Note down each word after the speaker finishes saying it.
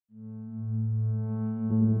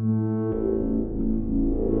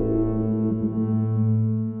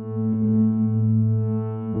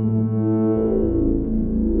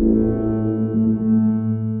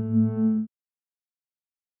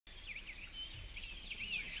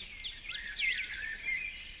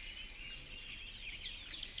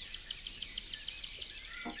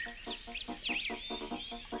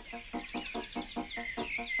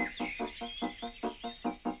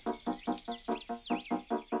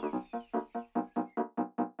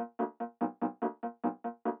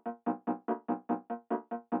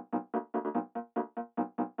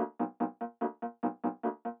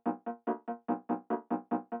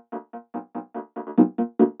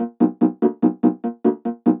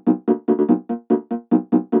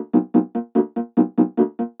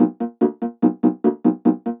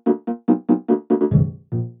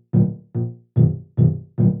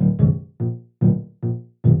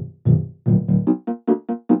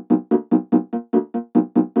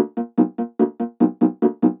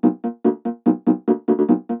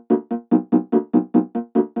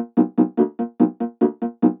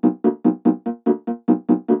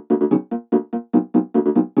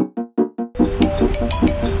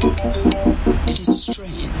It is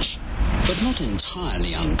strange, but not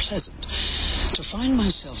entirely unpleasant, to find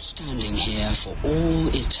myself standing here for all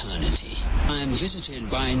eternity. I am visited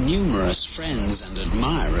by numerous friends and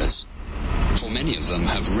admirers, for many of them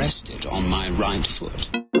have rested on my right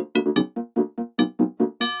foot.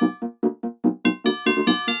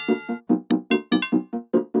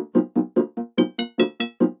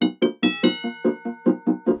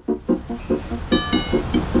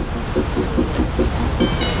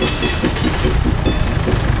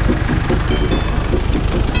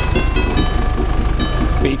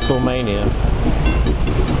 Mania.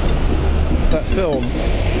 That film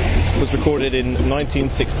was recorded in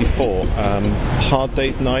 1964. Hard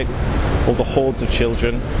day's night, all the hordes of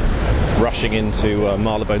children rushing into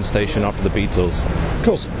Marylebone Station after the Beatles. Of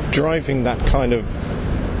course, driving that kind of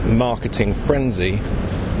marketing frenzy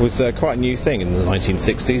was quite a new thing in the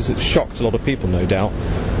 1960s. It shocked a lot of people, no doubt,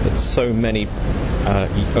 that so many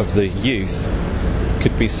of the youth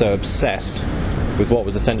could be so obsessed with what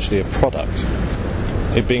was essentially a product.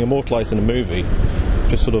 It being immortalised in a movie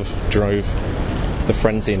just sort of drove the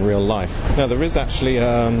frenzy in real life. Now, there is actually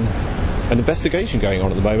an investigation going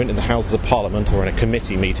on at the moment in the Houses of Parliament or in a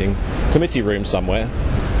committee room somewhere,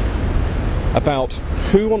 about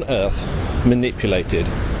who on earth manipulated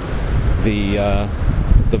the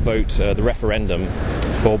vote, the referendum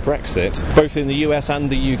for Brexit. Both in the US and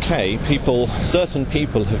the UK, certain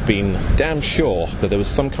people have been damn sure that there was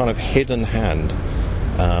some kind of hidden hand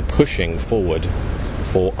pushing forward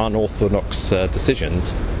for unorthodox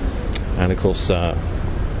decisions, and of course the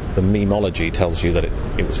memeology tells you that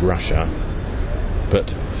it was Russia, but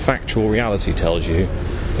factual reality tells you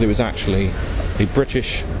that it was actually a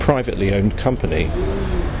British privately owned company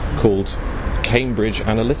called Cambridge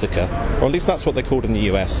Analytica, or at least that's what they're called in the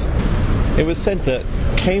US. It was said that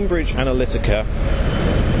Cambridge Analytica,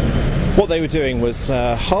 what they were doing was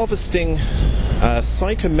harvesting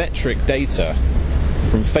psychometric data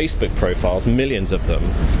from Facebook profiles, millions of them,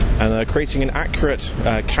 and creating an accurate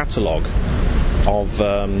catalogue of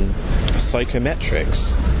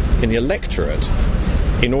psychometrics in the electorate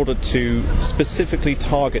in order to specifically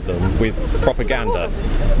target them with propaganda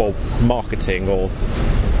or marketing or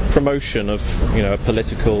promotion of a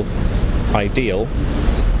political ideal.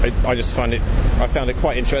 I found it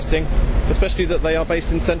quite interesting, especially that they are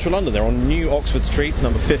based in central London. They're on New Oxford Street,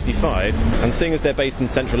 number 55, and seeing as they're based in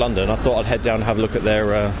central London, I thought I'd head down and have a look at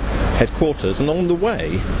their headquarters. And on the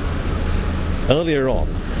way, earlier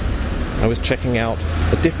on, I was checking out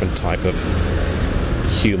a different type of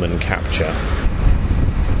human capture.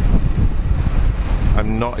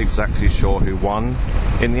 I'm not exactly sure who won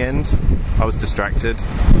in the end. I was distracted.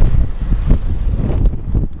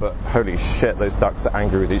 But holy shit, those ducks are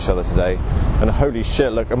angry with each other today. And holy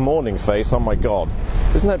shit, look, a morning face, oh my god.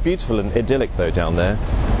 Isn't that beautiful and idyllic though down there?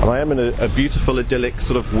 And I am in a beautiful, idyllic,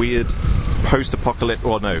 sort of weird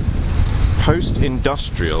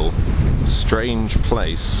post-industrial, strange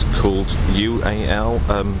place called UAL,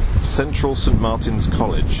 Central St Martin's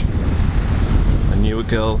College. I knew a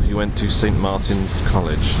girl who went to St Martin's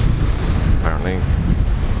College, apparently.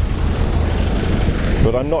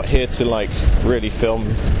 But I'm not here to really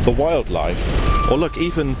film the wildlife, or look,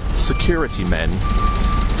 even security men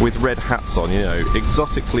with red hats on,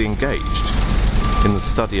 exotically engaged in the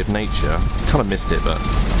study of nature. Kind of missed it, but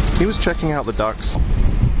he was checking out the ducks.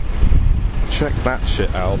 Check that shit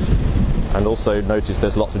out, and also notice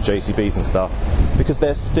there's lots of JCBs and stuff, because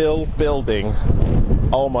they're still building.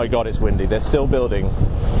 Oh my god, it's windy. They're still building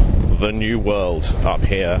the new world up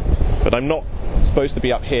here, but I'm not supposed to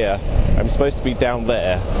be up here. I'm supposed to be down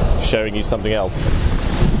there showing you something else.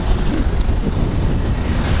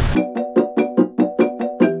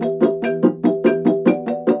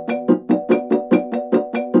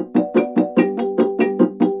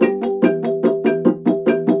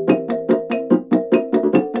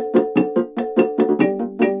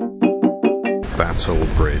 Battle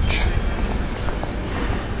Bridge.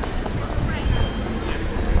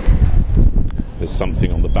 There's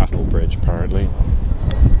something on the Battle Bridge, apparently.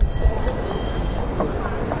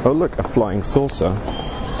 Oh look, a flying saucer.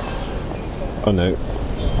 Oh no,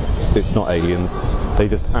 it's not aliens. They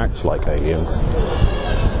just act like aliens.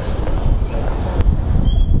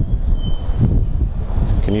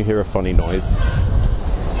 Can you hear a funny noise?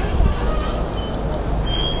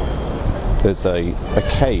 There's a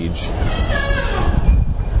cage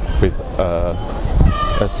with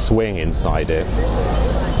a swing inside it.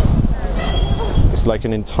 It's like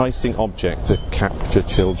an enticing object to capture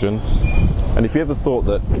children. And if you ever thought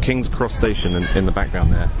that King's Cross Station in the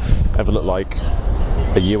background there ever looked like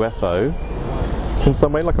a UFO in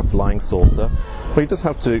some way, like a flying saucer, well, you just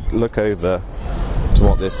have to look over to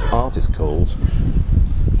what this art is called.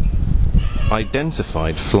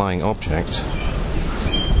 Identified flying object.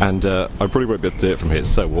 And I probably won't be able to do it from here, it's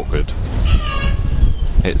so awkward.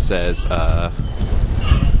 It says,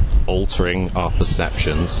 altering our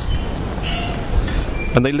perceptions.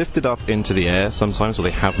 And they lift it up into the air sometimes, or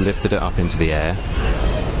they have lifted it up into the air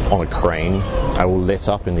on a crane, all lit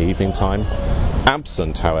up in the evening time.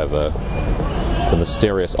 Absent, however, the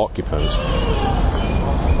mysterious occupant,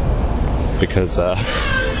 because that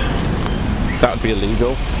would be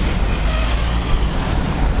illegal.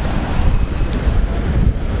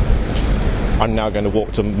 I'm now going to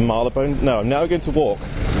walk to Marylebone. No, I'm now going to walk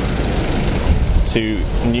to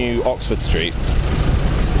New Oxford Street.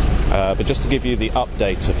 But just to give you the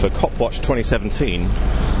update for Copwatch 2017,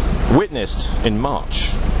 witnessed in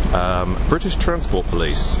March, British Transport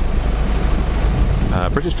Police,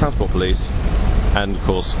 and of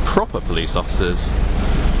course proper police officers,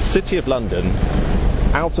 City of London,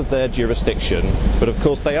 out of their jurisdiction, but of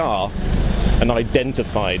course they are an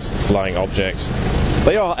identified flying object.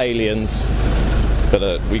 They are aliens,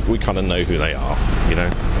 but we kind of know who they are, you know.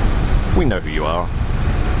 We know who you are.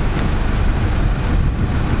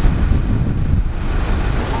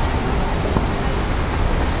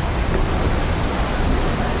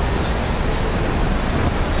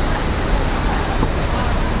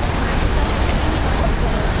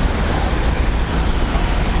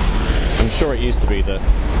 I'm sure it used to be that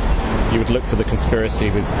you would look for the conspiracy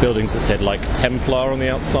with buildings that said like Templar on the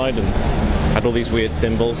outside and had all these weird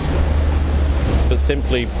symbols, but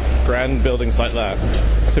simply grand buildings like that,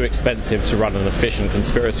 too expensive to run an efficient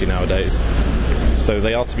conspiracy nowadays. So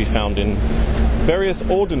they are to be found in various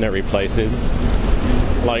ordinary places,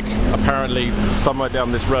 like apparently somewhere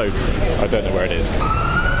down this road. I don't know where it is.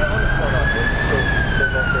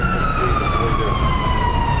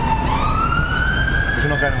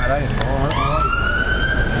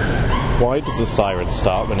 Why does the siren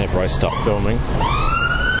start whenever I stop filming?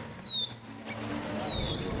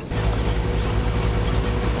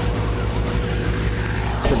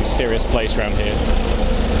 Pretty serious place around here.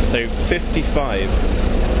 So 55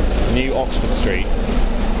 New Oxford Street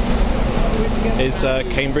is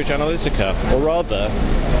Cambridge Analytica, or rather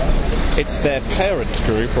it's their parent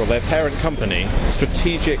group or their parent company,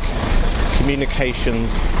 Strategic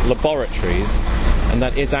Communications Laboratories, and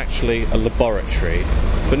that is actually a laboratory,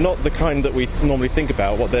 but not the kind that we normally think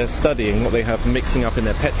about. What they're studying, what they have mixing up in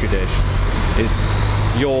their petri dish, is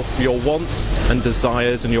your wants and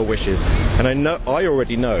desires and your wishes. And I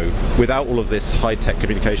already know, without all of this high-tech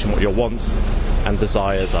communication, what your wants and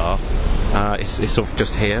desires are. It's sort of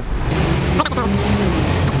just here.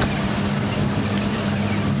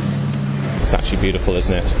 It's actually beautiful,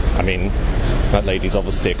 isn't it? I mean, that lady's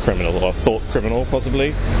obviously a criminal, or a thought criminal,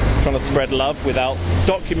 possibly, trying to spread love without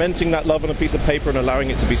documenting that love on a piece of paper and allowing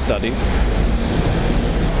it to be studied.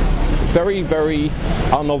 Very, very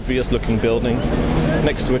unobvious looking building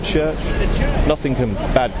next to a church. Nothing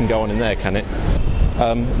bad can go on in there, can it?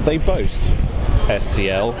 They boast,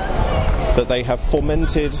 SCL, that they have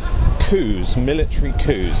fomented coups, military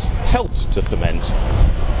coups, helped to foment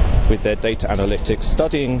with their data analytics,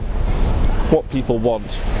 studying what people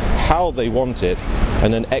want, how they want it,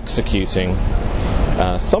 and then executing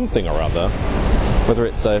something or other, whether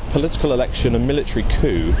it's a political election, a military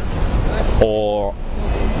coup, or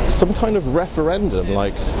some kind of referendum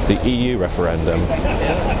like the EU referendum.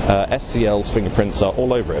 SCL's fingerprints are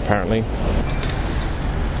all over it, apparently.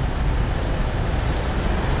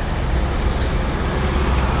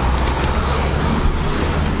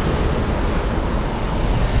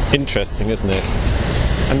 Interesting, isn't it?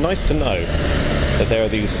 And nice to know that there are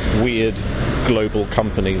these weird global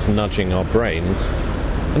companies nudging our brains,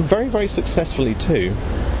 and very, very successfully too.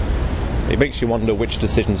 It makes you wonder which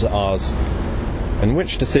decisions are ours and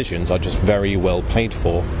which decisions are just very well paid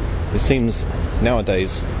for. It seems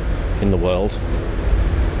nowadays in the world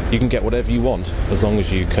you can get whatever you want as long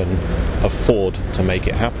as you can afford to make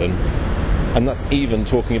it happen. And that's even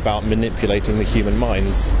talking about manipulating the human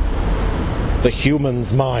minds. The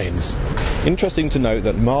humans' minds. Interesting to note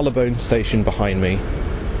that Marylebone Station behind me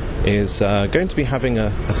is going to be having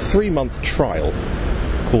a 3-month trial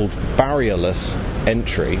called barrierless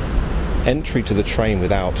entry to the train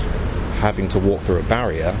without having to walk through a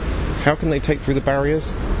barrier. How can they take through the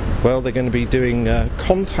barriers? Well, they're going to be doing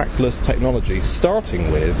contactless technology,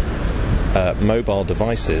 starting with mobile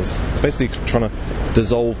devices, basically trying to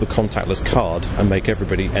dissolve the contactless card and make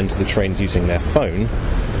everybody enter the trains using their phone.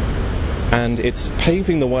 And it's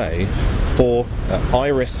paving the way for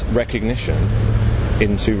iris recognition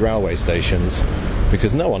into railway stations,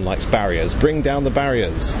 because no one likes barriers. Bring down the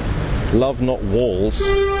barriers. Love, not walls.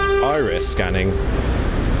 Iris scanning,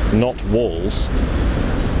 not walls.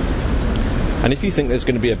 And if you think there's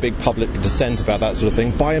going to be a big public dissent about that sort of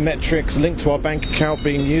thing, biometrics linked to our bank account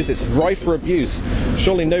being used, it's rife for abuse.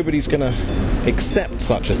 Surely nobody's going to accept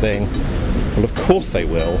such a thing. Well, of course they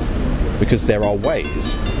will, because there are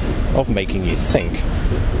ways of making you think.